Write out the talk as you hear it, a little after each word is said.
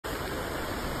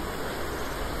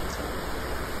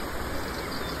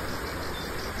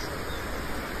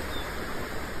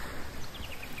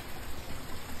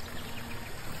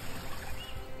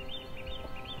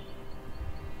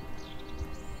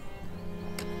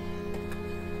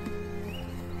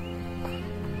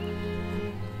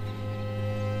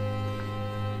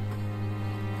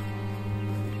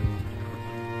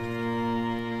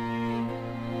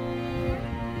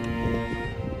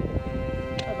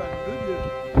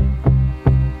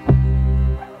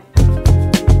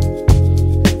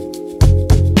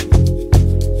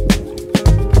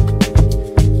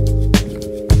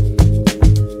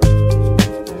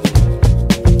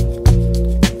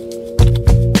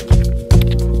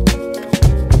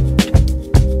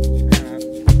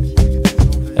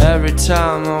Every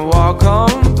time I walk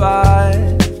on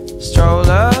by, stroll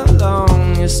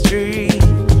along your street.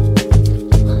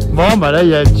 Bon bah là il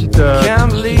y a une petite Can't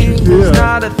believe there's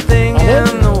not a thing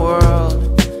in the world,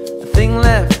 a thing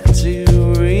left to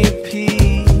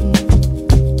repeat.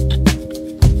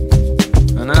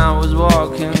 And I was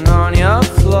walking on your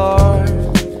floor,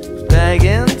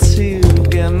 begging to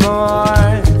get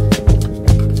more.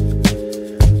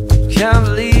 Can't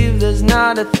believe there's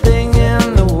not a thing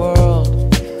in the world,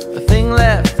 a thing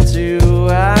left to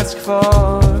ask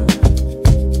for.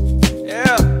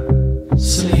 Yeah.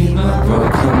 Sleep my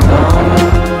broken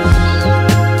bones,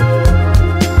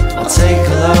 I'll take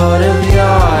a load of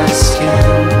your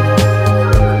skin.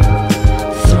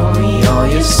 Throw me all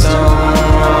your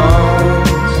stones,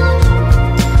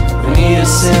 we need a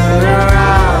sin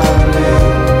around me.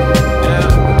 Yeah.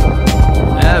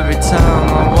 Every time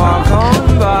I walk on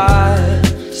by,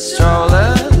 stroll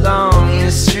along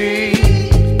your street.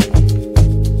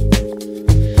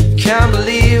 Can't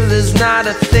believe there's not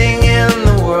a thing in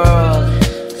the world,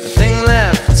 a thing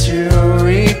left to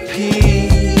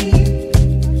repeat.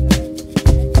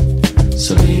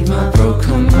 So leave my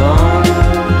broken bones,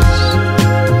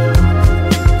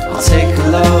 I'll take a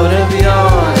load of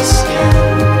your skin.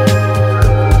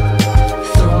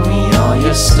 Throw me all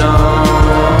your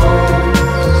stones,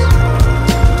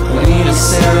 we need a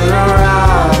sin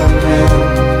around me.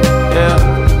 Yeah.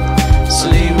 So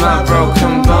leave my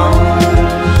broken bones,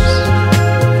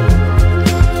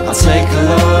 I'll take a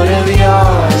load of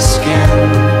your skin.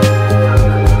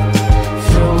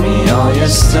 Throw me all your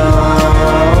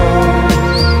stones,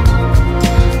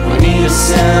 we need a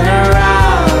sin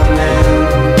around me.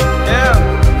 Yeah.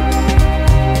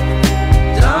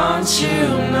 Don't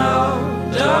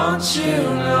you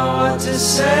know what to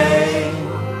say?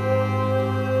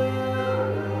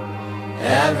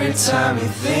 Every time you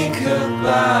think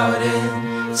about it,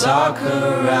 talk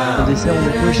around it.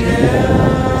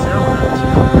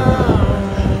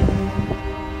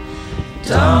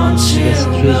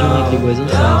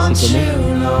 Don't you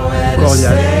know where to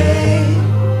stay?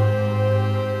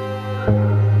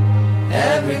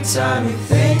 Every time you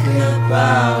think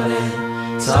about it,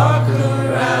 talk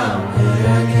around it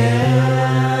again.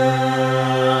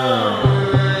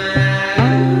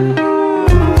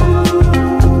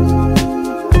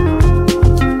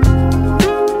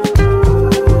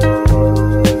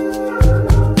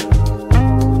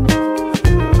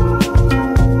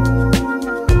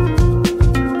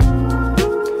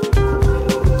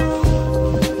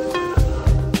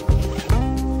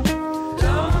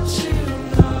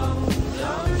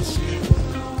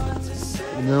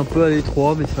 On est un peu à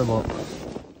l'étroit mais ça va.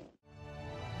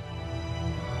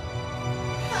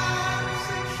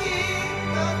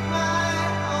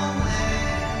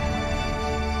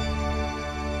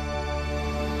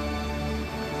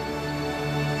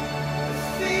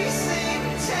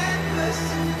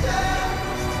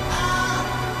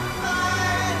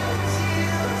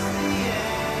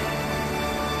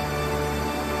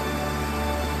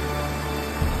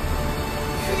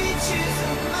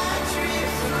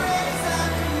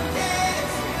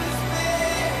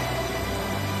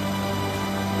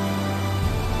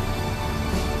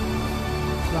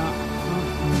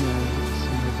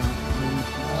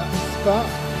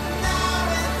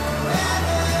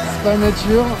 Spa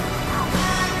nature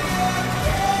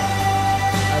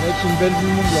avec une belle vue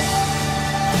Mont-Blanc.